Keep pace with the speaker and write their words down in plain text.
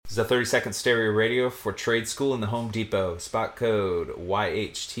This is a 30-second stereo radio for trade school in the Home Depot. Spot code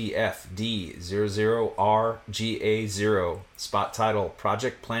YHTFD00RGA0. Spot title,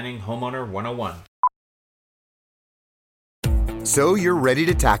 Project Planning Homeowner 101. So you're ready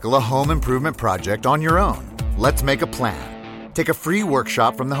to tackle a home improvement project on your own. Let's make a plan. Take a free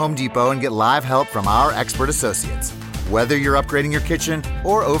workshop from the Home Depot and get live help from our expert associates. Whether you're upgrading your kitchen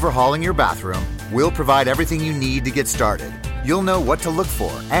or overhauling your bathroom, we'll provide everything you need to get started. You'll know what to look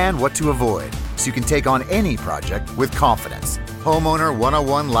for and what to avoid, so you can take on any project with confidence. Homeowner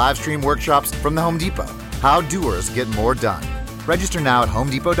 101 live stream workshops from the Home Depot. How doers get more done. Register now at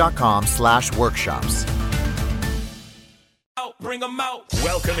homedepot.com/workshops. Bring 'em out.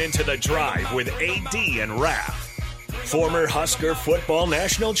 Welcome into The Drive with AD and Raph. Former Husker football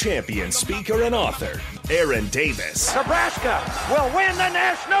national champion, speaker, and author, Aaron Davis. Nebraska will win the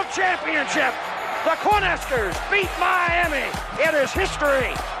national championship. The Cornhuskers beat Miami. It is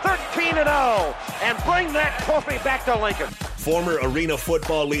history, 13-0, and bring that trophy back to Lincoln. Former Arena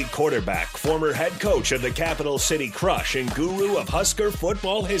Football League quarterback, former head coach of the Capital City Crush, and guru of Husker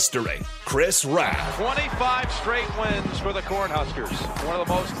football history, Chris Rapp. 25 straight wins for the Cornhuskers. One of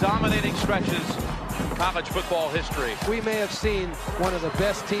the most dominating stretches in college football history. We may have seen one of the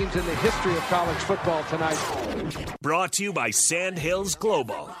best teams in the history of college football tonight. Brought to you by Sandhills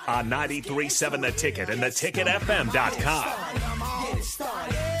Global on 93.7 The Ticket and theticketfm.com.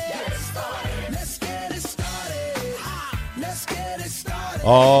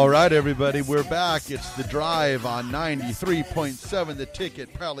 All right, everybody, we're back. It's The Drive on 93.7 The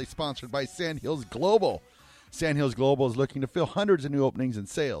Ticket, proudly sponsored by Sandhills Global. Sandhills Global is looking to fill hundreds of new openings in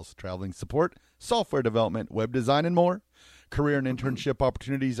sales, traveling support, software development, web design, and more. Career and internship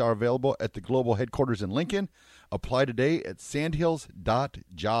opportunities are available at the global headquarters in Lincoln. Apply today at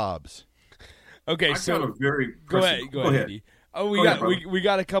sandhills.jobs. Okay, so go ahead, Andy. Oh, we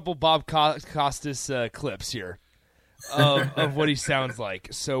got a couple Bob Costas clips here of what he sounds like.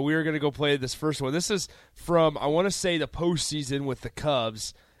 So we're gonna go play this first one. This is from, I want to say, the postseason with the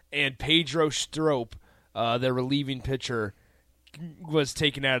Cubs, and Pedro Strop, their relieving pitcher, was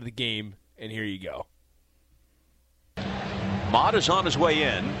taken out of the game. And here you go. Mott is on his way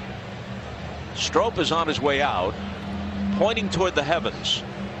in. Strop is on his way out, pointing toward the heavens.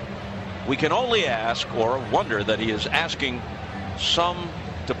 We can only ask or wonder that he is asking some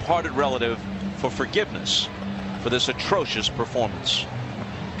departed relative for forgiveness for this atrocious performance.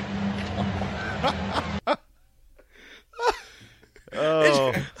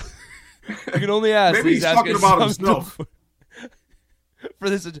 Oh. You can only ask. Maybe he's talking about himself.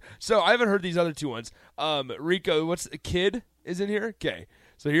 For this, so I haven't heard these other two ones. Rico, what's the kid is in here? Okay,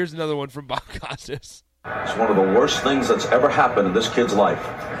 so here's another one from Bob Costas. It's one of the worst things that's ever happened in this kid's life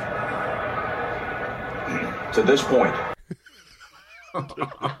to this point.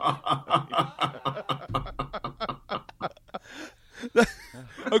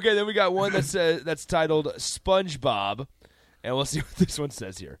 Okay, then we got one that's titled SpongeBob, and we'll see what this one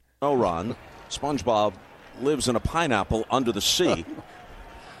says here. No, Ron, SpongeBob lives in a pineapple under the sea.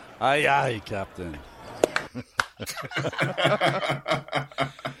 Aye, aye, Captain.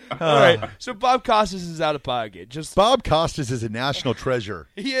 All right, so Bob Costas is out of pocket. Bob Costas is a national treasure.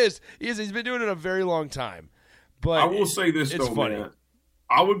 He is. He's been doing it a very long time. But I will say this, though, funny. man.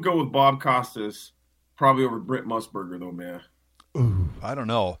 I would go with Bob Costas probably over Brent Musburger, though, man. Ooh, I don't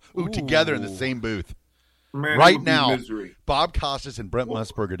know. Ooh, together in the same booth. Man, right now, misery. Bob Costas and Brent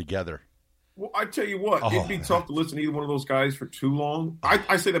Musburger together. Well, I tell you what, it'd be tough to listen to either one of those guys for too long.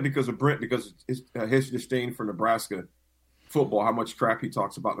 I say that because of Brent, because his disdain for Nebraska football, how much crap he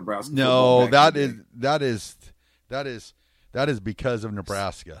talks about Nebraska. No, that is because of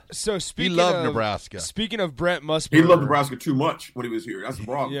Nebraska. So he loved Nebraska. Speaking of Brent Musburger, he loved Nebraska too much when he was here. That's the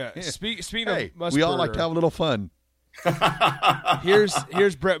problem. Yeah. Speaking of Musburger, we all like to have a little fun. Here's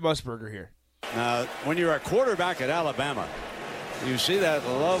Brent Musburger here. Now, when you're a quarterback at Alabama, you see that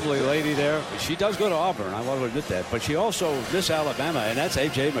lovely lady there. She does go to Auburn, I want to admit that. But she also Miss Alabama, and that's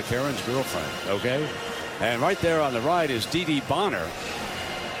A.J. McCarron's girlfriend, okay? And right there on the right is Dee Dee Bonner.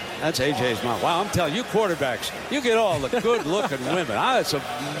 That's A.J.'s mom. Wow, I'm telling you, quarterbacks, you get all the good-looking women.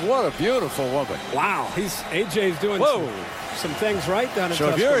 What a beautiful woman. Wow. A.J.'s doing some things right down in So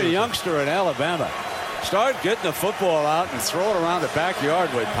if you're a youngster in Alabama, start getting the football out and throw it around the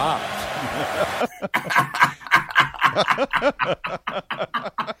backyard with Pop.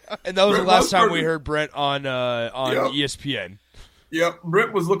 And that was the last time we heard Brent on ESPN. Yep,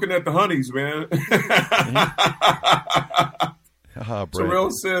 Brent was looking at the honeys, man.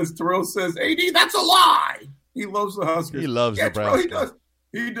 Terrell says, AD, that's a lie. He loves the Huskers. He loves Nebraska. He does.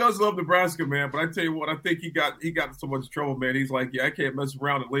 He does love Nebraska, man. But I tell you what, I think he got so much trouble, man. He's like, yeah, I can't mess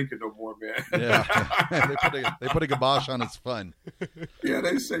around in Lincoln no more, man. Yeah, they put a kibosh on his fun. Yeah,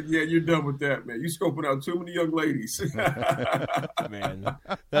 they said, yeah, you're done with that, man. You scoping out too many young ladies. Man,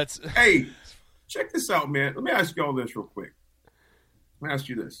 that's hey, check this out, man. Let me ask you all this real quick. Let me ask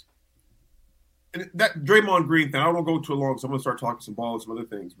you this. And that Draymond Green thing, I don't want to go too long, so I'm going to start talking some ball and some other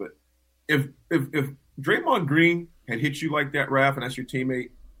things. But if Draymond Green had hit you like that, Raph, and that's your teammate,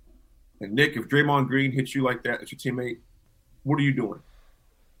 and Nick, if Draymond Green hits you like that, that's your teammate, what are you doing?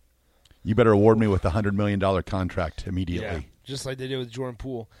 You better award me with a $100 million contract immediately. Yeah, just like they did with Jordan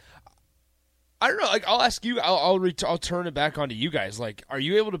Poole. I don't know. Like, I'll ask you. I'll turn it back onto you guys. Like, are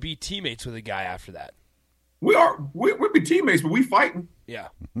you able to be teammates with a guy after that? We are. We'll be teammates, but we fighting. Yeah.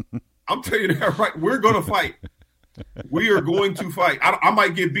 I'm telling you that right. We're going to fight. We are going to fight. I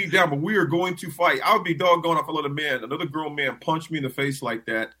might get beat down, but we are going to fight. I would be doggone if I let another grown man punch me in the face like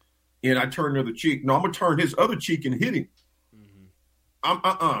that, and I turn the other cheek. No, I'm going to turn his other cheek and hit him.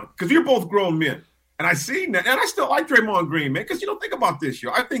 Because you're both grown men. And I see that. And I still like Draymond Green, man, because, think about this,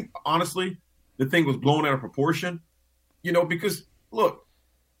 yo. I think, honestly, the thing was blown out of proportion, because, look,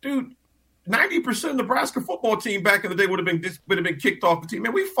 dude, 90% of the Nebraska football team back in the day would have been kicked off the team.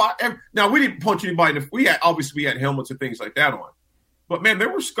 Man, we fought. Now, we didn't punch anybody. We had helmets and things like that on. But, man, there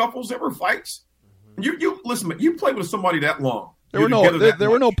were scuffles. There were fights. You listen, man, you played with somebody that long. There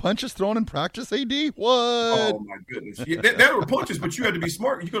were no punches thrown in practice, AD? What? Oh, my goodness. There were punches, but you had to be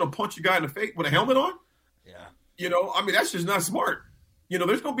smart. You're going to punch a guy in the face with a helmet on? Yeah. That's just not smart.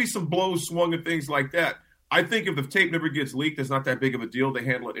 There's going to be some blows swung and things like that. I think if the tape never gets leaked, it's not that big of a deal. They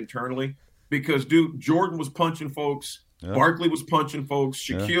handle it internally. Because, dude, Jordan was punching folks. Yeah. Barkley was punching folks.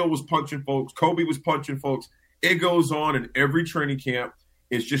 Shaquille was punching folks. Kobe was punching folks. It goes on in every training camp.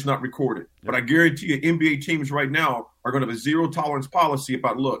 It's just not recorded. Yeah. But I guarantee you, NBA teams right now are going to have a zero-tolerance policy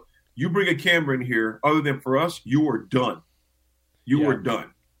about, look, you bring a camera in here, other than for us, you are done. You are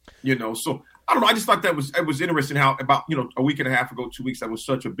done. So I don't know. I just thought it was interesting how about, a week and a half ago, 2 weeks, that was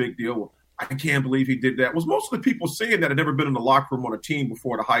such a big deal. I can't believe he did that. Was most of the people saying that had never been in the locker room on a team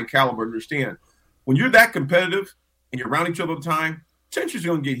before at a high caliber understand. When you're that competitive and you're around each other all the time, tensions are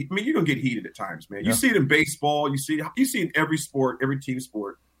going to get – you're going to get heated at times, man. You see it in baseball. You see it in every sport, every team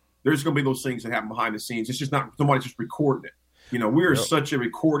sport. There's going to be those things that happen behind the scenes. It's just not – somebody's just recording it. We are such a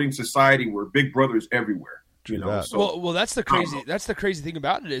recording society where Big Brother is everywhere. So, well, that's the crazy. That's the crazy thing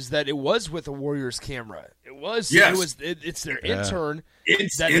about it is that it was with a Warriors camera. It was. Yes. It's their intern.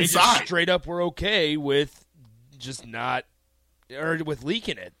 It's that inside. They just straight up were okay with just not, or with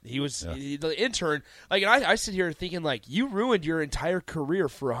leaking it. He was the intern. Like, and I sit here thinking, like, you ruined your entire career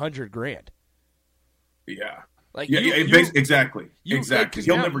for $100,000. Yeah. Like, exactly. Exactly.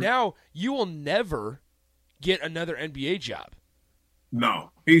 Like, now you will never get another NBA job.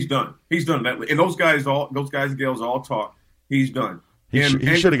 No, he's done. He's done that. And those guys and gals all talk. He's done. He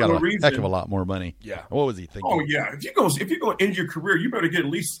should have got a heck of a lot more money. Yeah. What was he thinking? Oh, yeah. If you're going to end your career, you better get at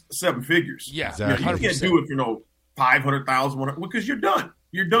least 7 figures. Yeah, exactly. You can't do it for, 500,000, because you're done.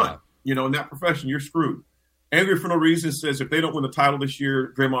 You're done. Yeah. In that profession, you're screwed. Angry for No Reason says if they don't win the title this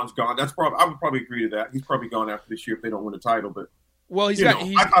year, Draymond's gone. I would probably agree to that. He's probably gone after this year if they don't win the title, but. Well, I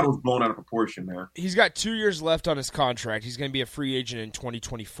thought it was blown out of proportion, man. He's got 2 years left on his contract. He's going to be a free agent in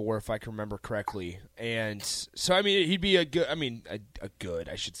 2024, if I can remember correctly. And so, he'd be a good,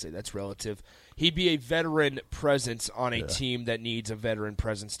 I should say, that's relative. He'd be a veteran presence on a team that needs a veteran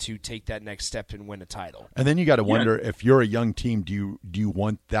presence to take that next step and win a title. And then you got to wonder, if you're a young team, do you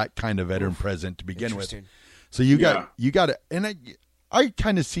want that kind of veteran present to begin with? So you got to, and I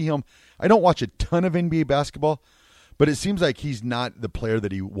kind of see him. I don't watch a ton of NBA basketball. But it seems like he's not the player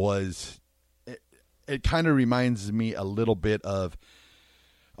that he was. It kind of reminds me a little bit of,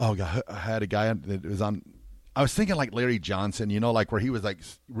 I had a guy that was on. I was thinking like Larry Johnson, like where he was like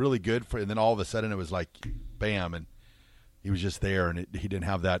really good and then all of a sudden it was like, bam, and he was just there, and he didn't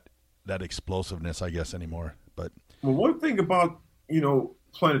have that explosiveness, I guess, anymore. But one thing about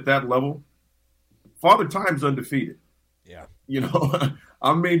playing at that level, Father Time's undefeated. Yeah,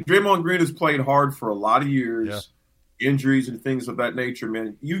 Draymond Green has played hard for a lot of years. Yeah. Injuries and things of that nature,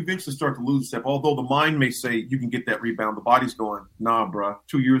 man, you eventually start to lose step. Although the mind may say you can get that rebound, the body's going, nah, bruh.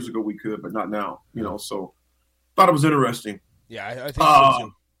 2 years ago we could, but not now. So thought it was interesting. Yeah, I think so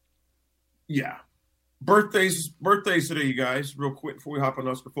too. Yeah. Birthdays today, you guys, real quick before we hop on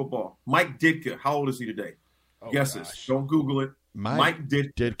Husker football. Mike Ditka, how old is he today? Guesses. Gosh. Don't Google it. Mike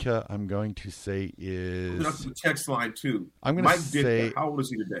Ditka, I'm going to say is. Up to the text line too. I'm going to say Ditka, how old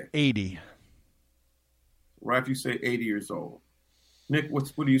is he today? 80. Raph, you say 80 years old. Nick,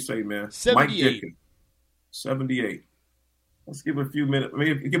 what do you say, man? 78. Mike Ditka, 78. Let's give it a few minutes.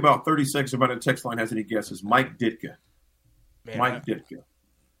 Maybe give about 30 seconds if the text line has any guesses. Mike Ditka. Man, Ditka.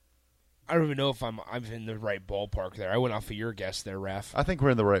 I don't even know if I'm in the right ballpark there. I went off of your guess there, Raph. I think we're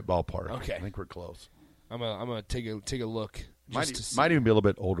in the right ballpark. Okay. I think we're close. I'm gonna take a look. Might even be a little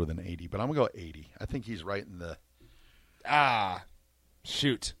bit older than 80, but I'm gonna go 80. I think he's right in the.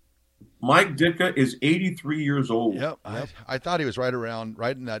 Shoot. Mike Ditka is 83 years old. Yep. I thought he was right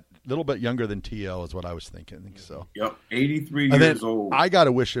in that little bit younger than TL is what I was thinking. So. Yep, 83 years old. I got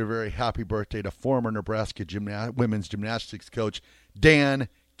to wish a very happy birthday to former Nebraska women's gymnastics coach Dan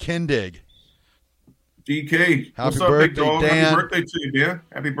Kindig. DK, happy what's up, birthday, big dog? Dan. Happy birthday to you, Dan.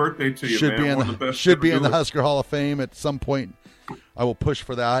 Happy birthday to you, man. Should be in the Husker Hall of Fame at some point. I will push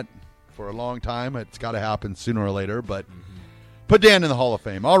for that for a long time. It's got to happen sooner or later, but put Dan in the Hall of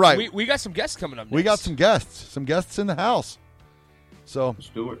Fame. All right. We got some guests coming up next. We got some guests in the house. So let's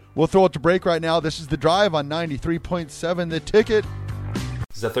do it. We'll throw it to break right now. This is The Drive on 93.7 The Ticket.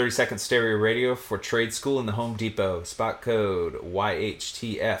 This is a 30-second stereo radio for trade school in the Home Depot. Spot code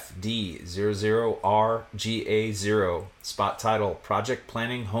YHTFD00RGA0. Spot title, Project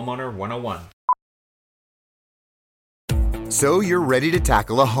Planning Homeowner 101. So you're ready to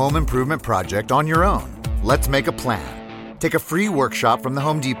tackle a home improvement project on your own. Let's make a plan. Take a free workshop from the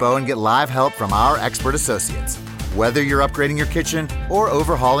Home Depot and get live help from our expert associates. Whether you're upgrading your kitchen or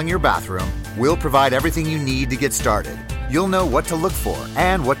overhauling your bathroom, we'll provide everything you need to get started. You'll know what to look for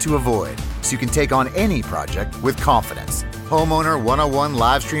and what to avoid, so you can take on any project with confidence. Homeowner 101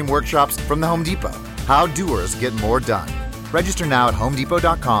 live stream workshops from the Home Depot. How doers get more done. Register now at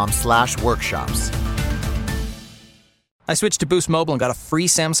homedepot.com/workshops. I switched to Boost Mobile and got a free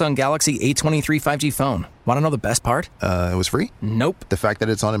Samsung Galaxy A23 5G phone. Want to know the best part? It was free? Nope. The fact that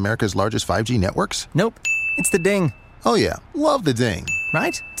it's on America's largest 5G networks? Nope. It's the ding. Oh yeah, love the ding.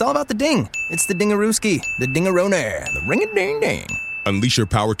 Right? It's all about the ding. It's the dingarooski, the dingaroner, the ring-a-ding-ding. Unleash your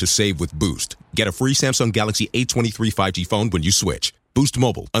power to save with Boost. Get a free Samsung Galaxy A23 5G phone when you switch. Boost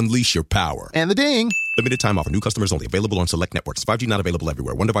Mobile. Unleash your power. And the ding. Limited time offer. New customers only. Available on select networks. 5G not available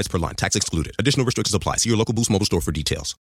everywhere. One device per line. Tax excluded. Additional restrictions apply. See your local Boost Mobile store for details.